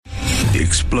The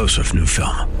explosive new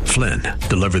film, Flynn,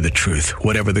 deliver the truth,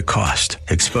 whatever the cost.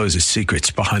 Exposes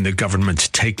secrets behind the government's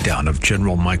takedown of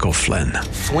General Michael Flynn.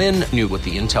 Flynn knew what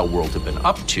the intel world had been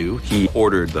up to. He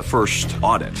ordered the first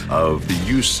audit of the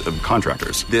use of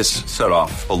contractors. This set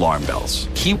off alarm bells.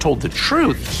 He told the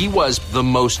truth. He was the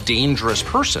most dangerous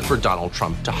person for Donald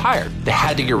Trump to hire. They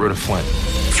had to get rid of Flynn.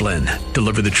 Flynn,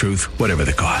 deliver the truth, whatever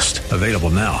the cost. Available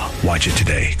now. Watch it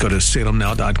today. Go to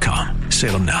salemnow.com.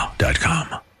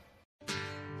 salemnow.com.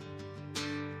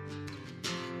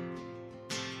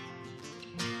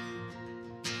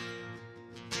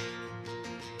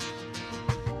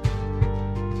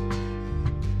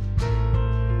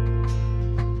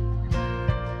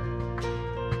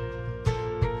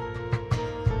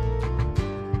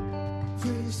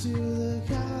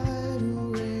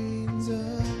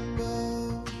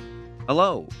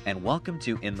 Hello, and welcome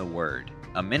to In the Word,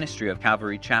 a ministry of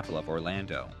Calvary Chapel of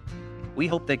Orlando. We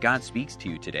hope that God speaks to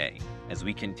you today as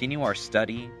we continue our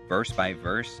study, verse by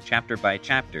verse, chapter by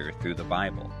chapter, through the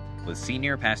Bible, with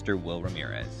Senior Pastor Will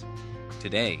Ramirez.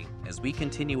 Today, as we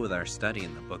continue with our study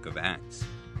in the book of Acts,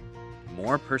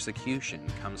 more persecution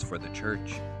comes for the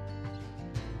church.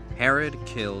 Herod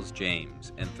kills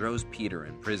James and throws Peter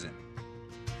in prison,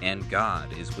 and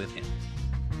God is with him.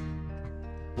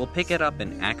 We'll pick it up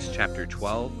in Acts chapter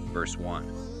 12, verse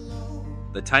 1.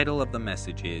 The title of the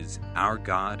message is, Our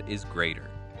God is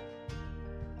Greater.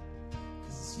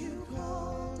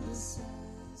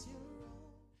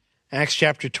 Acts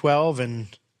chapter 12,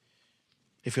 and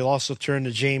if you'll also turn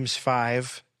to James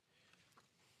 5,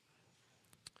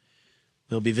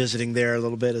 we'll be visiting there a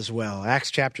little bit as well. Acts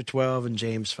chapter 12 and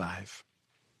James 5.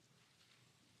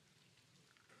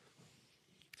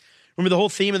 Remember, the whole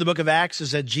theme of the book of Acts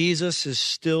is that Jesus is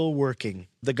still working.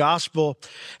 The gospel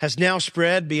has now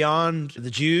spread beyond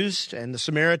the Jews and the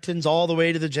Samaritans all the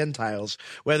way to the Gentiles,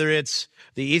 whether it's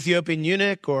the Ethiopian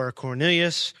eunuch or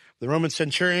Cornelius, the Roman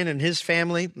centurion and his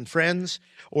family and friends,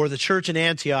 or the church in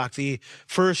Antioch, the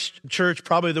first church,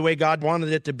 probably the way God wanted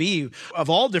it to be, of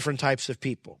all different types of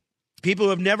people. People who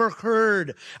have never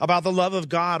heard about the love of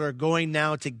God are going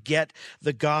now to get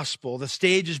the gospel. The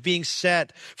stage is being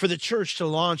set for the church to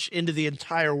launch into the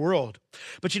entire world.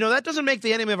 But that doesn't make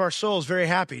the enemy of our souls very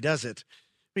happy, does it?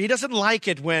 He doesn't like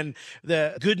it when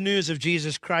the good news of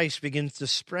Jesus Christ begins to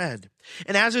spread.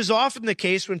 And as is often the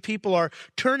case when people are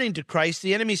turning to Christ,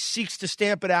 the enemy seeks to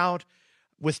stamp it out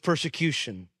with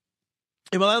persecution.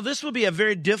 And while this will be a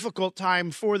very difficult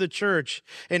time for the church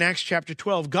in Acts chapter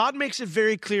 12, God makes it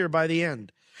very clear by the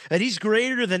end that he's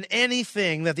greater than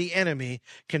anything that the enemy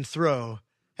can throw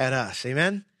at us.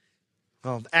 Amen?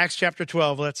 Well, Acts chapter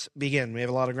 12, let's begin. We have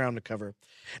a lot of ground to cover.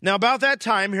 Now, about that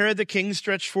time, Herod the king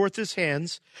stretched forth his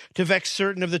hands to vex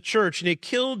certain of the church, and he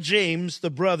killed James, the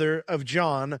brother of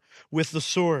John, with the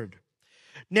sword.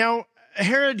 Now,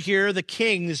 Herod here, the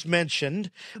king, is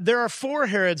mentioned. There are 4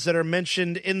 Herods that are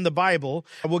mentioned in the Bible.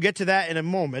 We'll get to that in a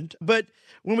moment. But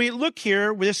when we look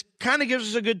here, this kind of gives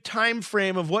us a good time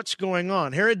frame of what's going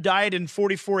on. Herod died in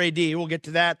 44 AD. We'll get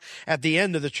to that at the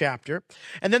end of the chapter.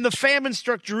 And then the famine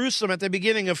struck Jerusalem at the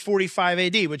beginning of 45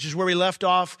 AD, which is where we left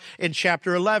off in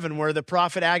chapter 11, where the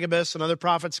prophet Agabus and other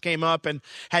prophets came up and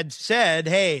had said,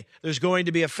 hey, there's going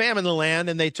to be a famine in the land,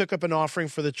 and they took up an offering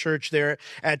for the church there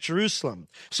at Jerusalem.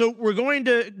 So we're going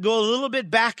to go a little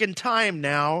bit back in time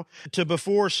now to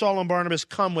before Saul and Barnabas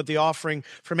come with the offering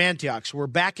from Antioch. So we're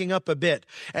backing up a bit.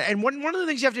 And one of the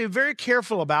things you have to be very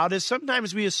careful about is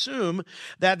sometimes we assume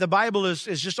that the Bible is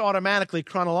just automatically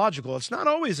chronological. It's not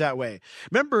always that way.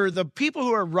 Remember, the people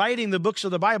who are writing the books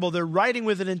of the Bible, they're writing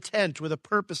with an intent, with a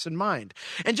purpose in mind.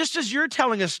 And just as you're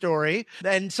telling a story,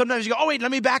 and sometimes you go, oh, wait,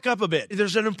 let me back up a bit.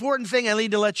 There's an important thing I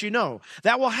need to let you know.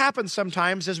 That will happen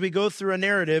sometimes as we go through a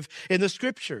narrative in the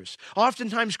scriptures.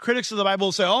 Oftentimes, critics of the Bible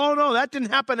will say, oh, no, that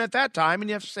didn't happen at that time. And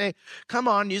you have to say, come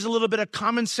on, use a little bit of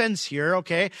common sense here,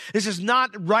 okay? This is not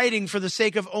writing for the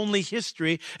sake of only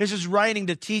history. This is writing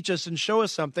to teach us and show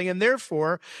us something. And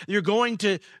therefore, you're going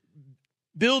to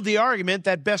build the argument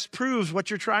that best proves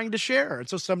what you're trying to share. And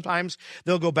so sometimes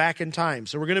they'll go back in time.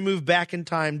 So we're going to move back in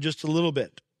time just a little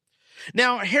bit.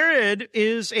 Now, Herod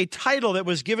is a title that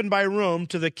was given by Rome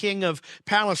to the king of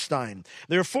Palestine.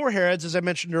 There are 4 Herods, as I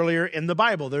mentioned earlier, in the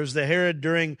Bible. There's the Herod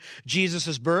during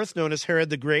Jesus' birth, known as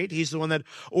Herod the Great. He's the one that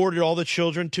ordered all the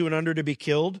children 2 and under to be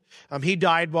killed. He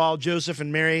died while Joseph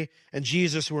and Mary and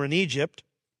Jesus were in Egypt.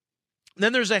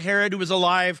 Then there's a Herod who was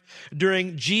alive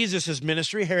during Jesus'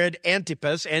 ministry, Herod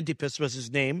Antipas. Antipas was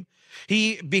his name.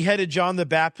 He beheaded John the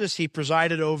Baptist. He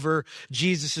presided over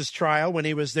Jesus' trial when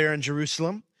he was there in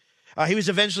Jerusalem. He was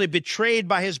eventually betrayed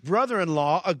by his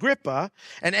brother-in-law, Agrippa,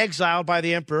 and exiled by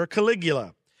the emperor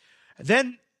Caligula.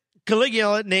 Then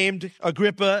Caligula named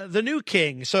Agrippa the new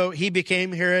king, so he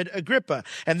became Herod Agrippa.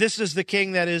 And this is the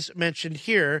king that is mentioned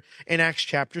here in Acts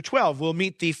chapter 12. We'll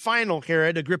meet the final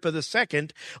Herod, Agrippa II,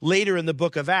 later in the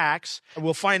book of Acts.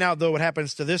 We'll find out, though, what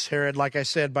happens to this Herod, like I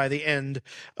said, by the end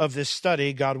of this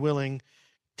study, God willing,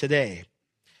 today.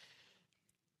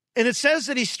 And it says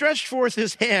that he stretched forth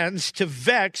his hands to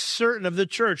vex certain of the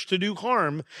church, to do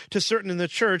harm to certain in the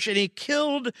church, and he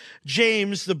killed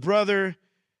James, the brother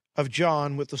of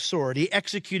John, with the sword. He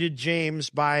executed James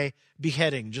by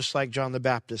beheading, just like John the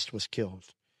Baptist was killed.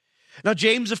 Now,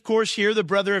 James, of course, here, the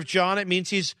brother of John, it means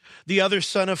he's the other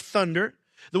son of thunder,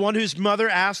 the one whose mother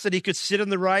asked that he could sit on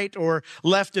the right or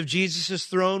left of Jesus'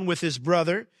 throne with his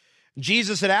brother.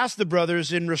 Jesus had asked the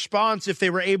brothers in response if they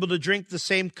were able to drink the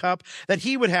same cup that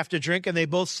he would have to drink, and they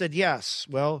both said yes.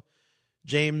 Well,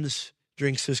 James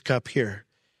drinks his cup here,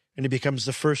 and he becomes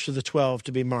the first of the 12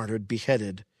 to be martyred,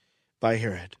 beheaded by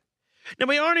Herod. Now,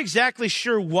 we aren't exactly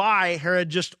sure why Herod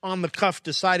just on the cuff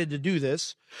decided to do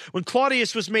this. When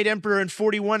Claudius was made emperor in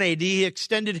 41 AD, he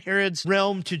extended Herod's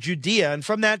realm to Judea. And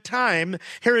from that time,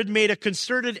 Herod made a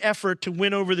concerted effort to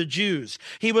win over the Jews.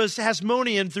 He was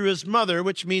Hasmonean through his mother,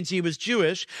 which means he was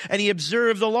Jewish, and he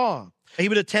observed the law. He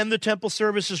would attend the temple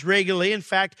services regularly. In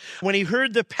fact, when he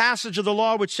heard the passage of the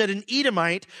law which said an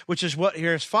Edomite, which is what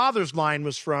his father's line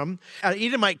was from, an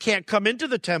Edomite can't come into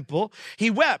the temple, he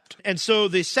wept. And so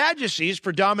the Sadducees,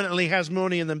 predominantly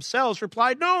Hasmonean themselves,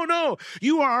 replied, no,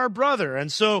 you are our brother. And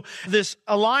so this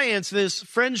alliance, this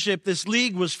friendship, this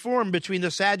league was formed between the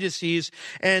Sadducees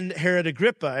and Herod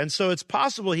Agrippa. And so it's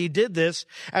possible he did this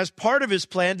as part of his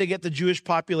plan to get the Jewish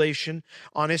population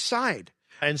on his side.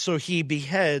 And so he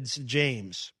beheads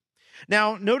James.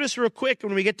 Now, notice real quick,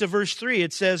 when we get to verse 3,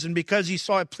 it says, and because he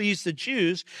saw it pleased the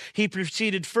Jews, he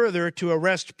proceeded further to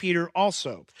arrest Peter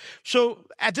also. So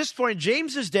at this point,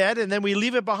 James is dead, and then we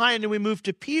leave it behind and we move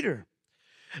to Peter.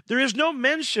 There is no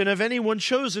mention of anyone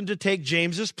chosen to take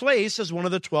James's place as one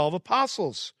of the 12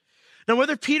 apostles. Now,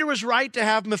 whether Peter was right to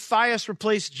have Matthias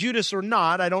replace Judas or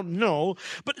not, I don't know,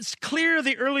 but it's clear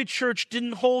the early church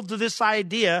didn't hold to this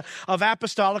idea of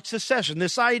apostolic succession,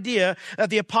 this idea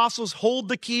that the apostles hold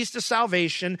the keys to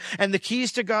salvation and the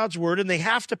keys to God's word, and they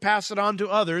have to pass it on to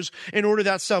others in order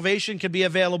that salvation can be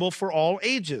available for all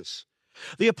ages.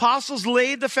 The apostles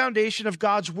laid the foundation of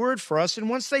God's word for us, and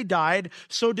once they died,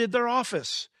 so did their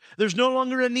office. There's no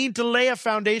longer a need to lay a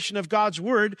foundation of God's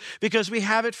word because we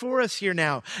have it for us here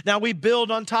now. Now we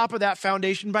build on top of that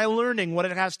foundation by learning what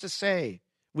it has to say.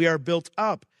 We are built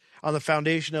up on the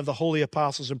foundation of the holy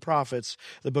apostles and prophets,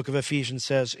 the book of Ephesians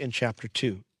says in chapter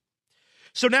 2.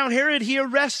 So now Herod, he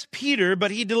arrests Peter,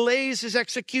 but he delays his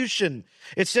execution.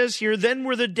 It says here, then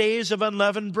were the days of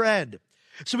unleavened bread.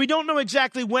 So we don't know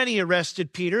exactly when he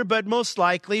arrested Peter, but most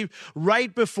likely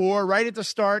right at the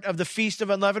start of the Feast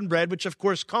of Unleavened Bread, which of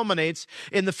course culminates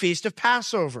in the Feast of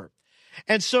Passover.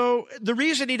 And so the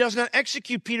reason he does not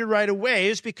execute Peter right away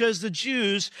is because the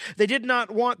Jews, they did not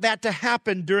want that to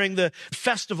happen during the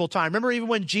festival time. Remember, even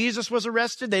when Jesus was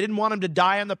arrested, they didn't want him to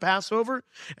die on the Passover.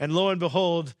 And lo and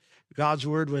behold, God's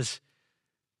word was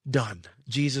done.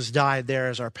 Jesus died there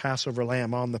as our Passover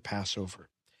lamb on the Passover.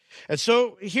 And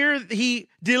so here he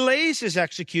delays his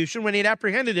execution. When he had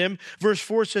apprehended him, verse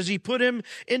 4 says he put him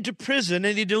into prison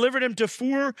and he delivered him to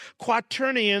 4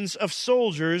 quaternions of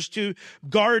soldiers to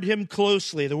guard him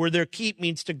closely. The word there, keep,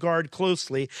 means to guard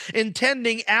closely,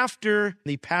 intending after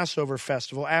the Passover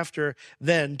festival, after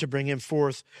then to bring him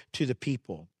forth to the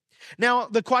people. Now,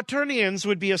 the quaternions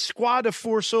would be a squad of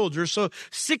 4 soldiers, so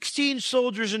 16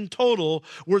 soldiers in total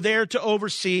were there to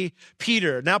oversee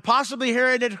Peter. Now, possibly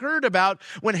Herod had heard about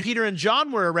when Peter and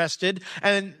John were arrested,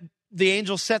 and the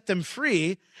angel set them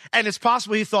free, and it's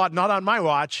possible he thought, not on my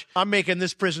watch, I'm making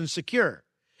this prison secure.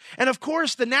 And of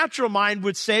course, the natural mind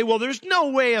would say, well, there's no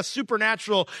way a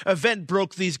supernatural event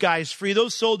broke these guys free.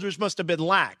 Those soldiers must have been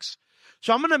lax.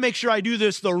 So I'm going to make sure I do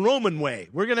this the Roman way.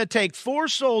 We're going to take 4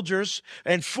 soldiers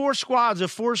and 4 squads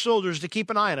of 4 soldiers to keep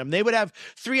an eye on them. They would have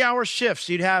 3-hour shifts.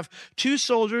 You'd have 2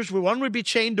 soldiers. One would be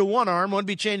chained to one arm, one would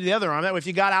be chained to the other arm. That way, if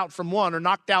you got out from one or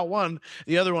knocked out one,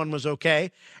 the other one was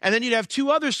okay. And then you'd have 2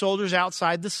 other soldiers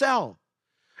outside the cell.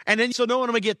 And then so no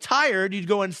one would get tired, you'd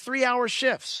go in 3-hour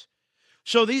shifts.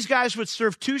 So these guys would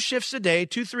serve 2 shifts a day,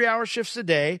 2 3-hour shifts a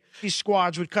day. These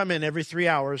squads would come in every 3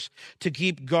 hours to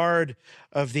keep guard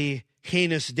of the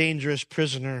heinous, dangerous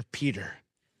prisoner, Peter.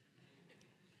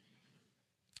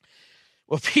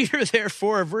 Well, Peter,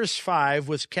 therefore, verse 5,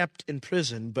 was kept in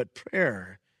prison, but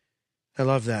prayer, I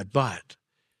love that, but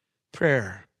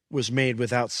prayer was made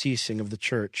without ceasing of the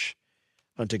church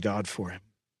unto God for him.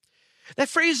 That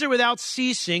phrase there, without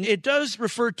ceasing, it does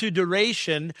refer to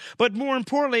duration, but more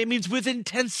importantly, it means with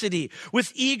intensity,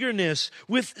 with eagerness,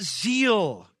 with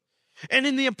zeal. And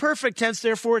in the imperfect tense,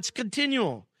 therefore, it's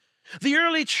continual. The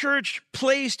early church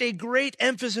placed a great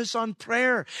emphasis on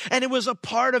prayer, and it was a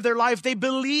part of their life. They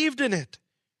believed in it,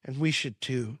 and we should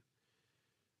too.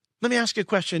 Let me ask you a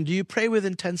question. Do you pray with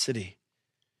intensity?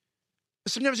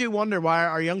 Sometimes you wonder why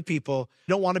our young people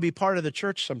don't want to be part of the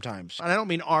church sometimes. And I don't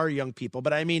mean our young people,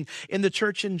 but I mean in the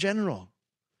church in general.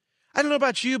 I don't know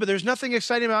about you, but there's nothing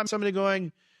exciting about somebody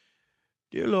going,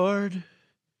 "Dear Lord,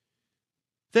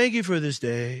 thank you for this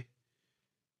day.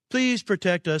 Please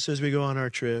protect us as we go on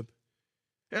our trip."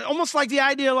 Almost like the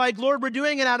idea like, Lord, we're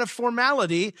doing it out of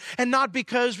formality and not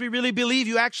because we really believe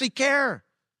you actually care.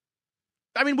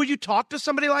 I mean, would you talk to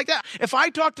somebody like that? If I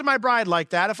talked to my bride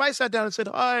like that, if I sat down and said,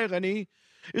 "Hi, honey,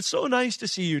 it's so nice to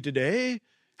see you today.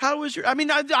 How was your..."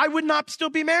 I would not still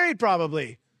be married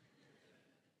probably.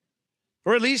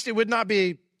 Or at least it would not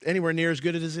be anywhere near as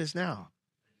good as it is now.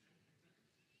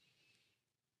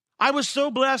 I was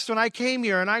so blessed when I came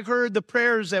here and I heard the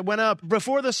prayers that went up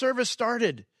before the service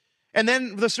started. And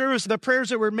then the prayers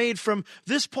that were made from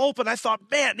this pulpit, I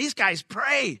thought, man, these guys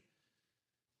pray.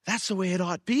 That's the way it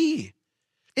ought to be.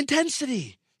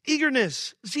 Intensity,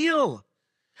 eagerness, zeal.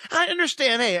 I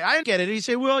understand. Hey, I get it. You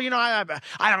say, well,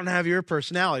 I don't have your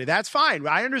personality. That's fine.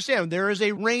 I understand. There is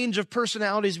a range of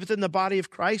personalities within the body of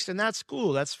Christ, and that's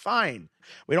cool. That's fine.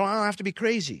 We don't have to be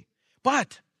crazy.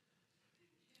 But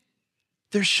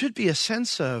there should be a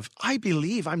sense of, I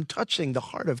believe I'm touching the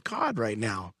heart of God right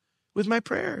now with my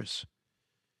prayers.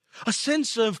 A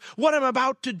sense of what I'm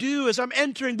about to do as I'm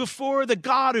entering before the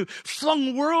God who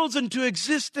flung worlds into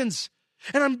existence.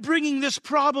 And I'm bringing this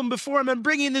problem before him. I'm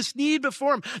bringing this need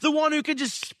before him. The one who can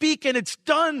just speak and it's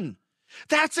done.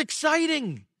 That's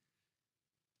exciting.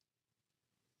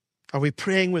 Are we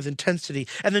praying with intensity?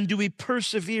 And then do we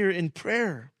persevere in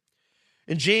prayer?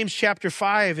 In James chapter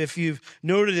 5, if you've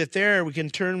noted it there, we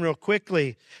can turn real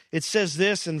quickly. It says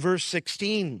this in verse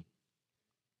 16.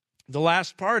 The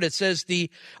last part, it says,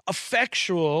 "The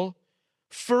effectual,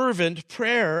 fervent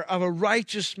prayer of a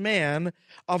righteous man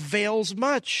avails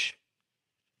much."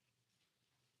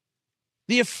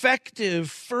 The effective,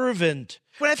 fervent.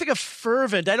 When I think of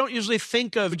fervent, I don't usually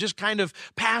think of just kind of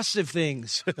passive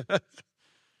things.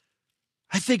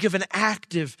 I think of an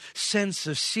active sense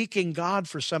of seeking God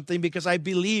for something because I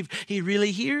believe he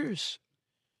really hears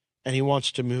and he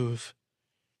wants to move.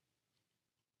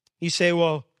 You say,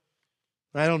 well,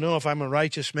 I don't know if I'm a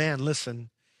righteous man. Listen,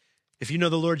 if you know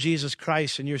the Lord Jesus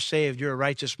Christ and you're saved, you're a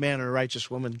righteous man or a righteous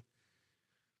woman.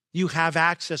 You have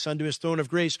access unto his throne of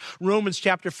grace. Romans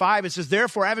chapter 5, it says,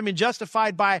 "Therefore, having been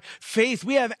justified by faith,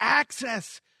 we have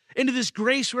access into this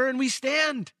grace wherein we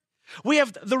stand." We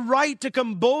have the right to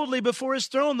come boldly before his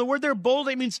throne. The word there,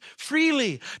 boldly, means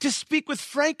freely, to speak with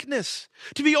frankness,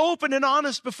 to be open and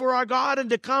honest before our God and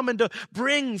to come and to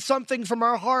bring something from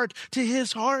our heart to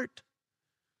his heart.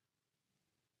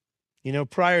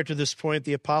 Prior to this point,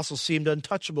 the apostles seemed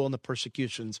untouchable in the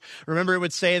persecutions. Remember, it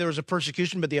would say there was a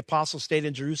persecution, but the apostles stayed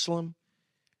in Jerusalem.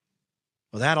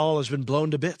 Well, that all has been blown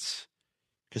to bits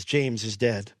because James is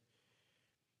dead.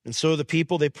 And so the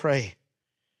people, they pray.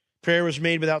 Prayer was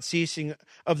made without ceasing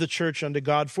of the church unto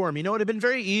God for him. It would have been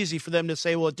very easy for them to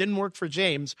say, well, it didn't work for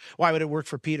James. Why would it work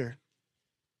for Peter?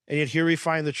 And yet here we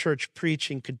find the church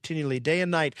preaching continually, day and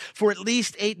night, for at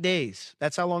least 8 days.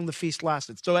 That's how long the feast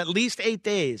lasted. So at least 8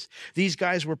 days, these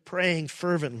guys were praying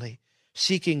fervently,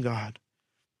 seeking God.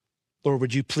 Lord,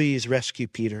 would you please rescue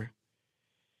Peter?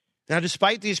 Now,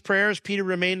 despite these prayers, Peter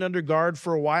remained under guard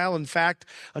for a while. In fact,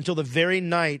 until the very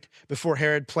night before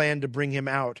Herod planned to bring him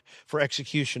out for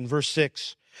execution. Verse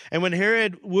 6, "And when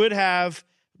Herod would have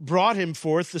brought him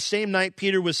forth, the same night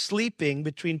Peter was sleeping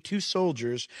between two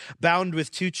soldiers, bound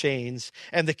with 2 chains,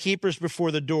 and the keepers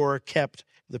before the door kept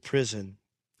the prison."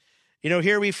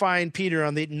 Here we find Peter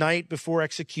on the night before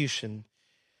execution.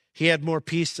 He had more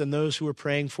peace than those who were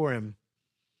praying for him.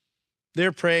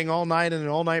 They're praying all night in an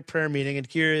all-night prayer meeting, and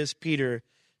here is Peter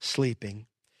sleeping.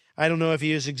 I don't know if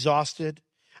he was exhausted.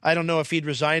 I don't know if he'd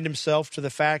resigned himself to the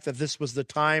fact that this was the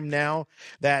time now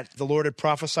that the Lord had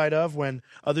prophesied of when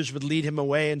others would lead him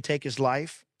away and take his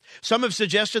life. Some have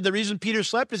suggested the reason Peter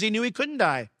slept is he knew he couldn't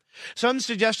die. Some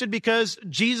suggested because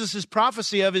Jesus'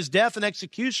 prophecy of his death and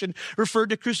execution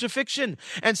referred to crucifixion.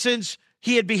 And since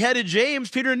he had beheaded James,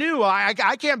 Peter knew, I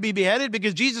can't be beheaded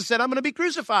because Jesus said I'm going to be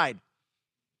crucified.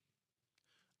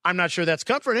 I'm not sure that's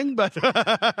comforting, but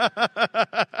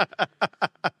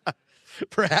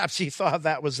perhaps he thought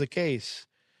that was the case.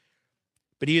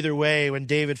 But either way, when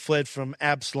David fled from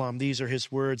Absalom, these are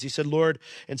his words. He said, Lord,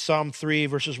 in Psalm 3,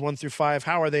 verses 1 through 5,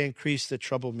 how are they increased that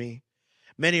trouble me?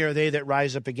 Many are they that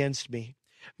rise up against me.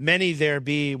 Many there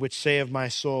be which say of my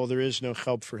soul, there is no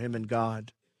help for him in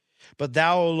God. But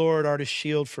thou, O Lord, art a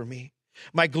shield for me,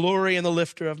 my glory and the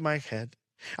lifter of my head.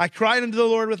 I cried unto the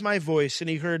Lord with my voice, and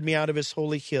he heard me out of his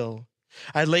holy hill.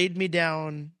 I laid me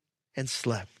down and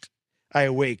slept. I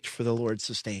awaked, for the Lord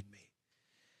sustained me.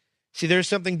 See, there's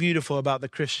something beautiful about the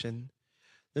Christian.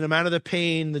 That no matter the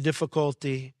pain, the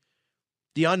difficulty,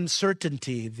 the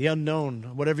uncertainty, the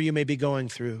unknown, whatever you may be going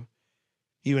through,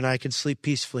 you and I can sleep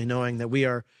peacefully knowing that we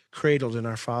are cradled in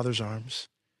our Father's arms.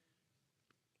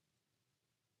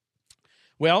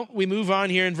 Well, we move on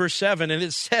here in verse 7, and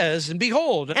it says, and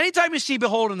behold. Anytime you see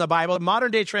behold in the Bible,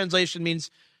 modern day translation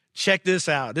means, check this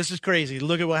out. This is crazy.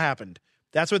 Look at what happened.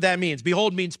 That's what that means.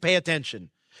 Behold means pay attention.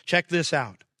 Check this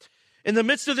out. In the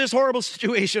midst of this horrible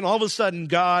situation, all of a sudden,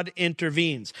 God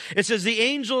intervenes. It says, the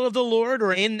angel of the Lord,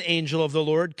 or an angel of the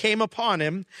Lord, came upon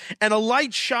him, and a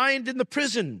light shined in the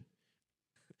prison.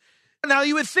 Now,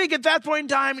 you would think at that point in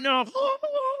time,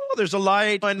 there's a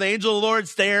light, and the angel of the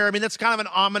Lord's there. I mean, that's kind of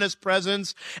an ominous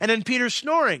presence. And then Peter's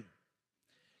snoring.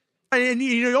 And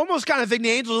you almost kind of think the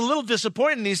angel's a little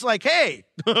disappointed, and he's like, hey,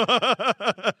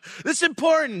 this is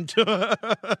important.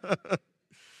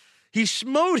 He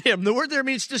smote him. The word there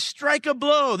means to strike a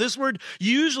blow. This word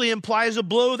usually implies a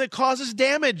blow that causes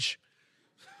damage.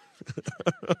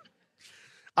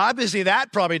 Obviously,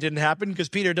 that probably didn't happen because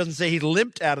Peter doesn't say he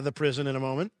limped out of the prison in a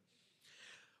moment.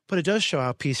 But it does show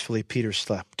how peacefully Peter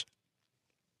slept.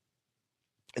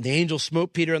 And the angel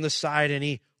smote Peter on the side, and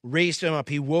he raised him up.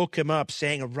 He woke him up,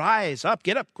 saying, arise up,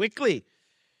 get up quickly.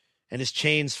 And his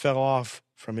chains fell off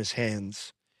from his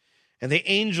hands. And the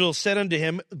angel said unto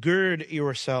him, gird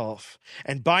yourself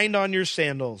and bind on your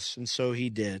sandals. And so he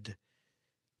did.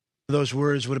 Those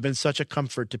words would have been such a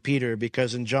comfort to Peter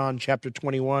because in John chapter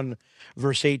 21,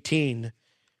 verse 18,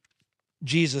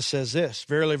 Jesus says this,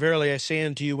 verily, verily, I say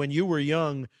unto you, when you were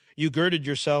young, you girded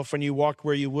yourself and you walked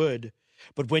where you would.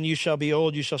 But when you shall be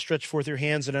old, you shall stretch forth your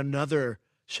hands and another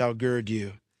shall gird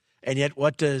you. And yet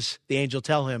what does the angel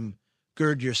tell him?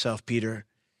 Gird yourself, Peter.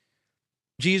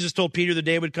 Jesus told Peter the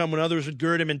day would come when others would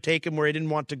gird him and take him where he didn't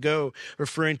want to go,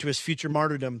 referring to his future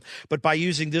martyrdom. But by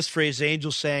using this phrase, the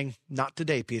angel's saying, not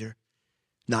today, Peter.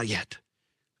 Not yet.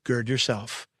 Gird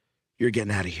yourself. You're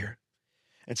getting out of here.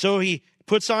 And so he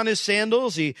puts on his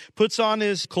sandals, he puts on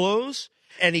his clothes,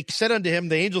 and he said unto him,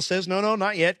 the angel says, no,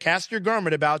 not yet. Cast your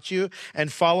garment about you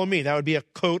and follow me. That would be a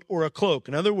coat or a cloak.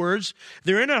 In other words,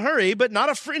 they're in a hurry, but not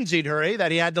a frenzied hurry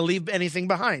that he had to leave anything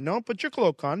behind. No, put your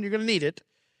cloak on. You're going to need it.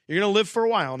 You're going to live for a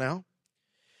while now.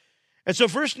 And so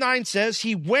verse 9 says,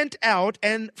 he went out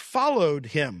and followed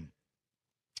him.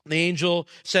 The angel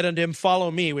said unto him, follow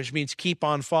me, which means keep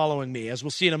on following me. As we'll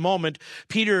see in a moment,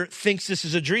 Peter thinks this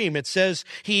is a dream. It says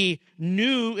he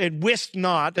knew and wist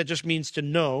not, that just means to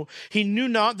know. He knew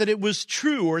not that it was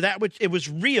true or that which it was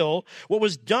real, what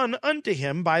was done unto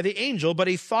him by the angel, but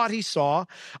he thought he saw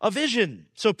a vision.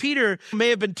 So Peter may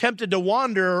have been tempted to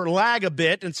wander or lag a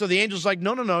bit. And so the angel's like,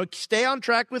 no, stay on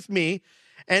track with me.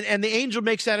 And the angel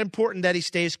makes that important that he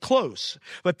stays close.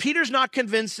 But Peter's not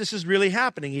convinced this is really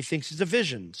happening. He thinks it's a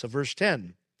vision. So verse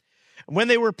 10. When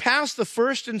they were past the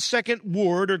first and second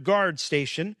ward or guard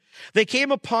station, they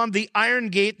came upon the iron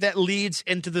gate that leads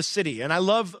into the city. And I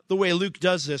love the way Luke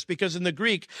does this because in the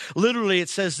Greek, literally it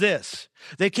says this.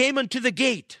 They came unto the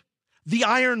gate, the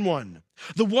iron one,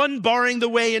 the one barring the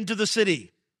way into the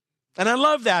city. And I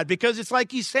love that because it's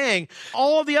like he's saying,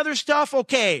 all the other stuff,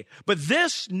 okay, but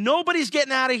this, nobody's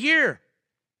getting out of here.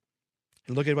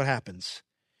 And look at what happens.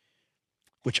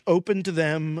 Which opened to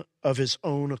them of his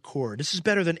own accord. This is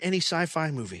better than any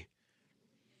sci-fi movie.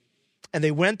 And they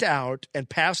went out and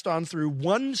passed on through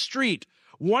one street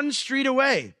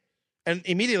away. And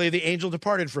immediately the angel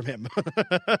departed from him.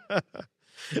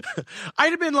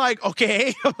 I'd have been like,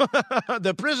 okay,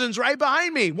 the prison's right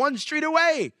behind me, one street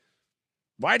away.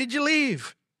 Why did you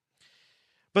leave?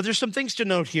 But there's some things to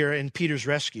note here in Peter's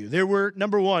rescue. There were,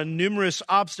 number one, numerous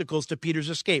obstacles to Peter's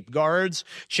escape. Guards,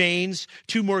 chains,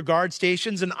 2 more guard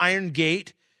stations, an iron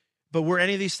gate. But were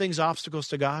any of these things obstacles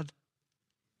to God?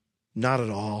 Not at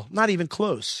all. Not even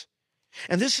close.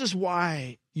 And this is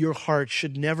why your heart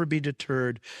should never be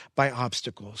deterred by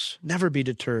obstacles. Never be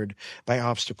deterred by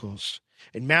obstacles.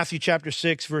 In Matthew chapter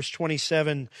 6, verse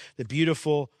 27, the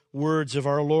beautiful words of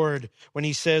our Lord when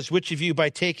he says, which of you by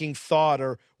taking thought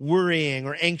or worrying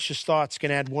or anxious thoughts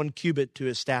can add 1 cubit to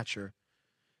his stature?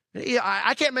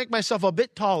 I can't make myself a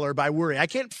bit taller by worry. I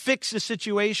can't fix a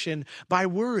situation by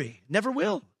worry. Never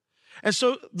will. And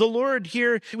so the Lord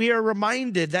here, we are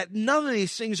reminded that none of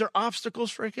these things are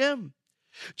obstacles for him.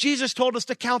 Jesus told us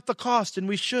to count the cost, and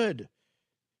we should.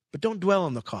 But don't dwell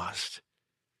on the cost.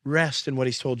 Rest in what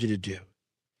he's told you to do.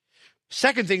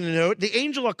 Second thing to note, the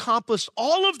angel accomplished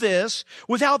all of this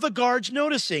without the guards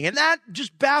noticing. And that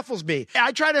just baffles me.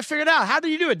 I try to figure it out. How did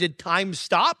he do it? Did time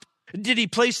stop? Did he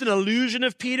place an illusion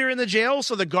of Peter in the jail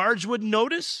so the guards wouldn't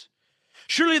notice?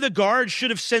 Surely the guards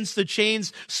should have sensed the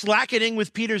chains slackening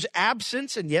with Peter's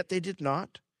absence, and yet they did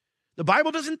not. The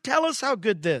Bible doesn't tell us how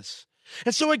good this.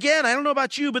 And so again, I don't know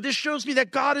about you, but this shows me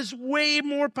that God is way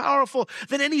more powerful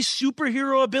than any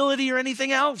superhero ability or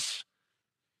anything else.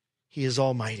 He is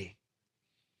almighty,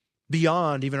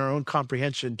 beyond even our own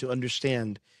comprehension to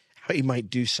understand how he might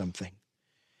do something.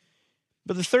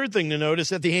 But the third thing to note is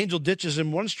that the angel ditches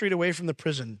him one street away from the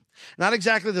prison. Not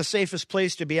exactly the safest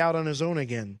place to be out on his own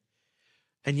again.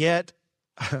 And yet,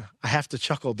 I have to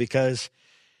chuckle because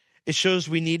it shows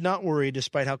we need not worry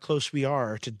despite how close we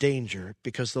are to danger,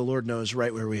 because the Lord knows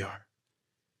right where we are.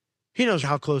 He knows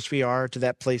how close we are to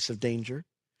that place of danger.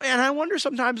 And I wonder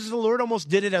sometimes if the Lord almost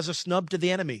did it as a snub to the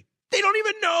enemy. They don't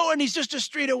even know, and he's just a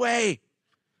street away.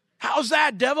 How's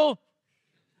that, devil?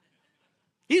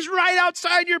 He's right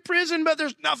outside your prison, but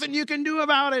there's nothing you can do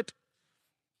about it.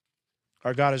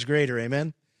 Our God is greater,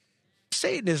 amen?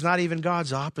 Satan is not even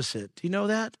God's opposite. Do you know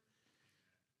that?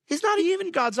 He's not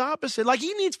even God's opposite. Like,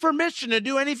 he needs permission to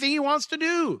do anything he wants to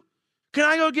do. Can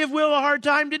I go give Will a hard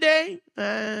time today?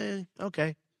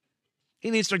 Okay. He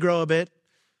needs to grow a bit.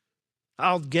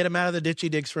 I'll get him out of the ditch he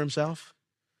digs for himself.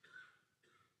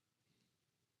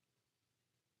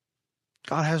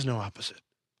 God has no opposite.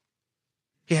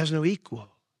 He has no equal.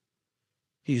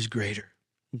 He is greater.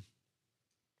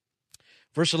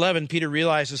 Verse 11, Peter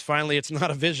realizes finally it's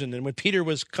not a vision. And when Peter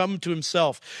was come to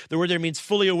himself, the word there means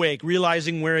fully awake,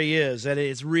 realizing where he is, that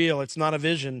it's real, it's not a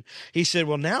vision. He said,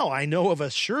 well, now I know of a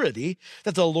surety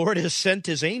that the Lord has sent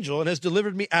his angel and has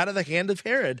delivered me out of the hand of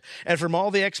Herod and from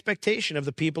all the expectation of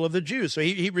the people of the Jews. So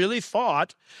he really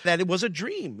thought that it was a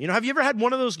dream. You know, have you ever had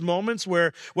one of those moments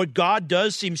where what God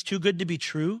does seems too good to be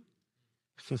true?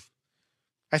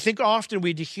 I think often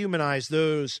we dehumanize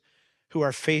those who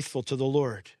are faithful to the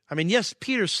Lord. I mean, yes,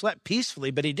 Peter slept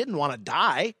peacefully, but he didn't want to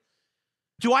die.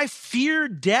 Do I fear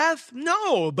death?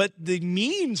 No, but the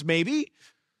means maybe.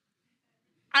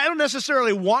 I don't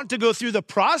necessarily want to go through the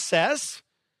process,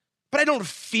 but I don't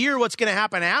fear what's going to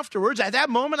happen afterwards. At that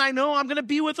moment, I know I'm going to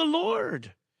be with the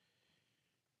Lord.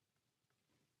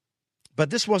 But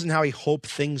this wasn't how he hoped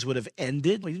things would have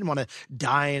ended. He didn't want to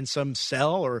die in some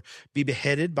cell or be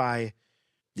beheaded by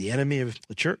the enemy of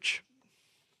the church.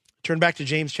 Turn back to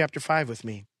James chapter 5 with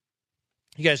me.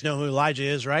 You guys know who Elijah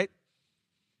is, right?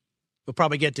 We'll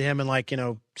probably get to him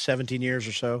in 17 years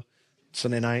or so,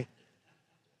 Sunday night.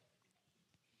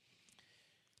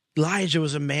 Elijah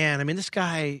was a man. I mean, this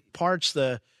guy parts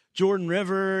the Jordan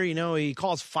River. He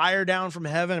calls fire down from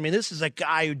heaven. I mean, this is a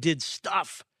guy who did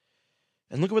stuff.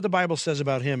 And look at what the Bible says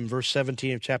about him, verse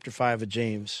 17 of chapter 5 of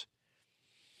James.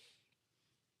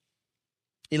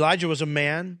 Elijah was a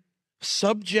man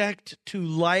subject to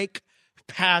like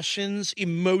passions,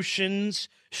 emotions,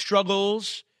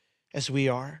 struggles as we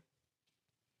are.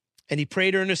 And he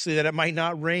prayed earnestly that it might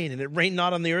not rain. And it rained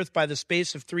not on the earth by the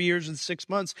space of 3 years and 6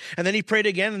 months. And then he prayed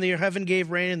again, and the heaven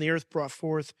gave rain, and the earth brought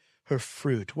forth her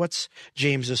fruit. What's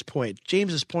James's point?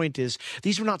 James's point is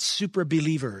these were not super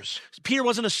believers. Peter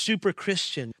wasn't a super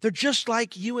Christian. They're just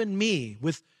like you and me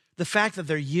with the fact that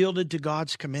they're yielded to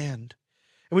God's command.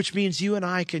 Which means you and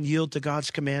I can yield to God's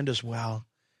command as well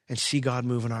and see God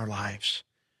move in our lives.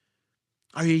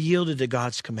 Are you yielded to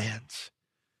God's commands,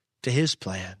 to his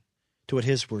plan, to what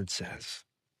his word says?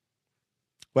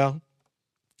 Well,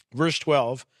 verse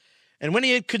 12, and when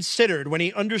he had considered, when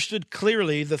he understood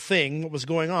clearly the thing, what was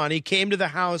going on, he came to the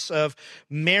house of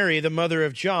Mary, the mother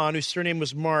of John, whose surname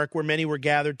was Mark, where many were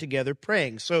gathered together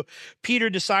praying. So Peter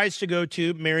decides to go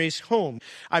to Mary's home.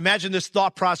 I imagine this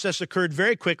thought process occurred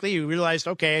very quickly. He realized,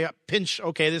 okay,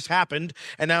 this happened.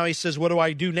 And now he says, what do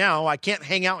I do now? I can't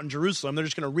hang out in Jerusalem. They're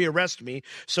just going to rearrest me.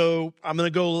 So I'm going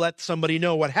to go let somebody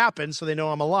know what happened so they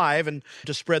know I'm alive and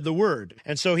to spread the word.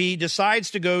 And so he decides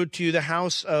to go to the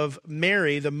house of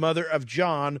Mary, the mother of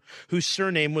John, whose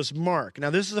surname was Mark. Now,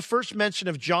 this is the first mention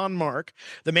of John Mark,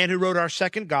 the man who wrote our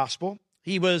second gospel.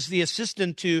 He was the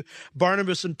assistant to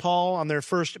Barnabas and Paul on their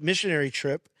first missionary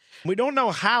trip. We don't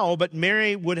know how, but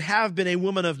Mary would have been a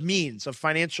woman of means, of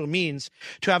financial means,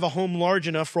 to have a home large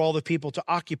enough for all the people to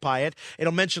occupy it.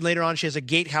 It'll mention later on she has a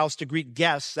gatehouse to greet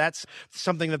guests. That's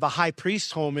something that the high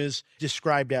priest's home is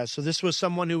described as. So this was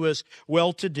someone who was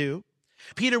well-to-do.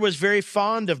 Peter was very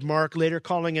fond of Mark, later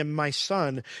calling him my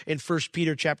son in 1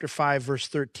 Peter chapter 5, verse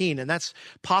 13. And that's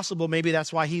possible. Maybe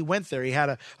that's why he went there. He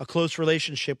had a close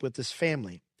relationship with this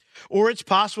family. Or it's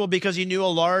possible because he knew a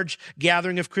large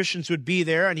gathering of Christians would be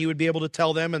there and he would be able to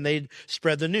tell them and they'd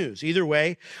spread the news. Either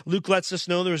way, Luke lets us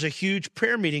know there was a huge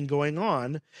prayer meeting going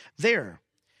on there.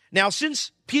 Now,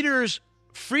 since Peter's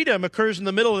freedom occurs in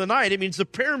the middle of the night, it means the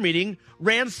prayer meeting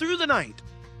ran through the night.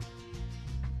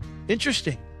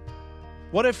 Interesting.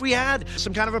 What if we had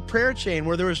some kind of a prayer chain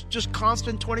where there was just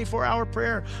constant 24-hour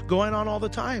prayer going on all the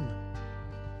time?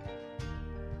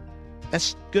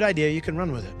 That's a good idea. You can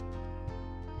run with it.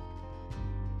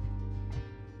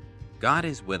 God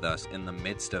is with us in the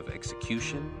midst of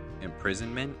execution,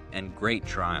 imprisonment, and great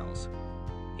trials.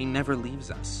 He never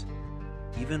leaves us.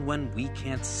 Even when we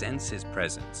can't sense His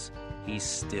presence, He's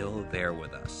still there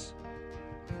with us.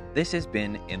 This has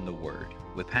been In the Word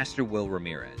with Pastor Will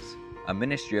Ramirez, a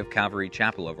ministry of Calvary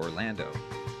Chapel of Orlando.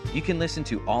 You can listen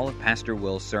to all of Pastor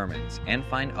Will's sermons and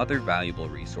find other valuable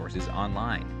resources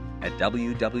online at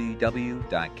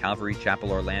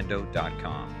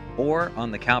www.calvarychapelorlando.com or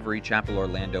on the Calvary Chapel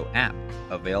Orlando app,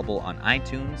 available on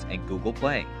iTunes and Google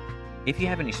Play. If you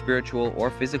have any spiritual or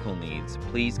physical needs,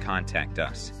 please contact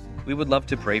us. We would love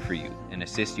to pray for you and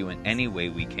assist you in any way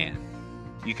we can.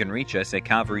 You can reach us at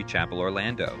Calvary Chapel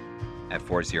Orlando at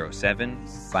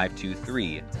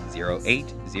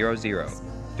 407-523-0800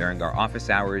 during our office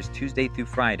hours Tuesday through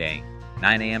Friday,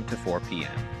 9 a.m. to 4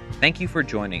 p.m. Thank you for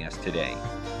joining us today.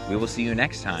 We will see you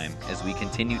next time as we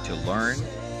continue to learn,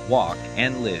 walk,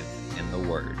 and live in the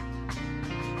Word.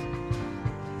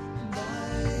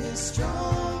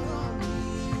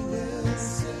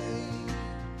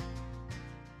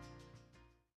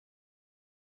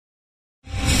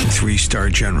 Three-star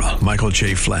General Michael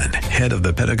J. Flynn, head of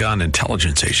the Pentagon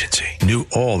Intelligence Agency, knew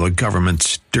all the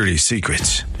government's dirty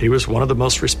secrets. He was one of the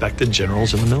most respected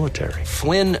generals in the military.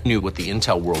 Flynn knew what the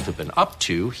intel world had been up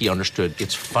to. He understood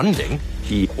its funding.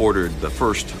 He ordered the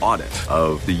first audit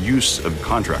of the use of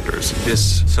contractors.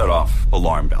 This set off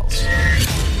alarm bells.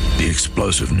 The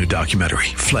explosive new documentary,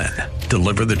 Flynn,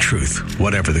 Deliver the Truth,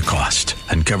 Whatever the Cost,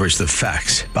 uncovers the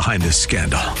facts behind this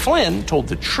scandal. Flynn told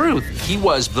the truth. He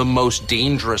was the most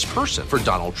dangerous person for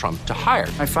Donald Trump to hire.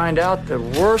 I find out the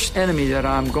worst enemy that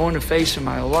I'm going to face in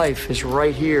my life is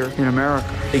right here in America.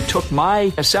 They took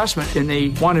my assessment and they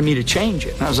wanted me to change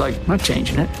it. And I was like, I'm not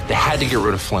changing it. They had to get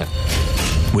rid of Flynn.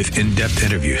 With in-depth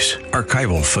interviews,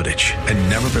 archival footage, and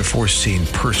never-before-seen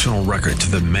personal records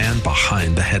of the man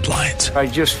behind the headlines. I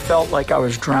just felt like I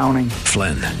was drowning.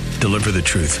 Flynn, Deliver the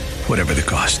Truth, Whatever the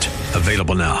Cost.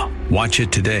 Available now. Watch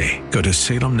it today. Go to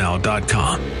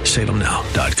salemnow.com.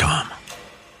 salemnow.com.